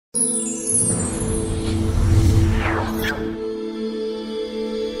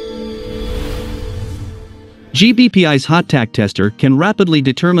GBPI's hot tack tester can rapidly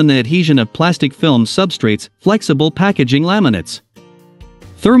determine the adhesion of plastic film substrates, flexible packaging laminates.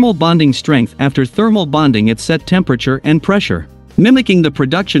 Thermal bonding strength after thermal bonding at set temperature and pressure. Mimicking the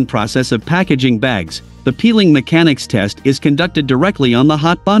production process of packaging bags, the peeling mechanics test is conducted directly on the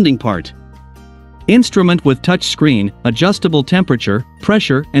hot bonding part. Instrument with touch screen, adjustable temperature,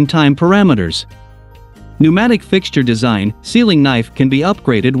 pressure, and time parameters. Pneumatic fixture design, sealing knife can be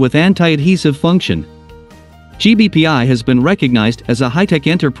upgraded with anti-adhesive function. GBPI has been recognized as a high-tech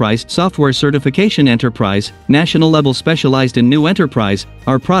enterprise software certification enterprise, national level specialized in new enterprise.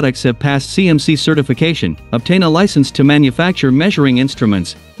 Our products have passed CMC certification, obtain a license to manufacture measuring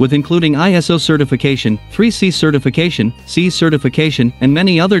instruments, with including ISO certification, 3C certification, C certification, and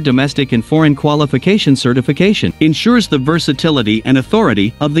many other domestic and foreign qualification certification. Ensures the versatility and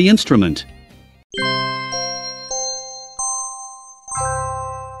authority of the instrument.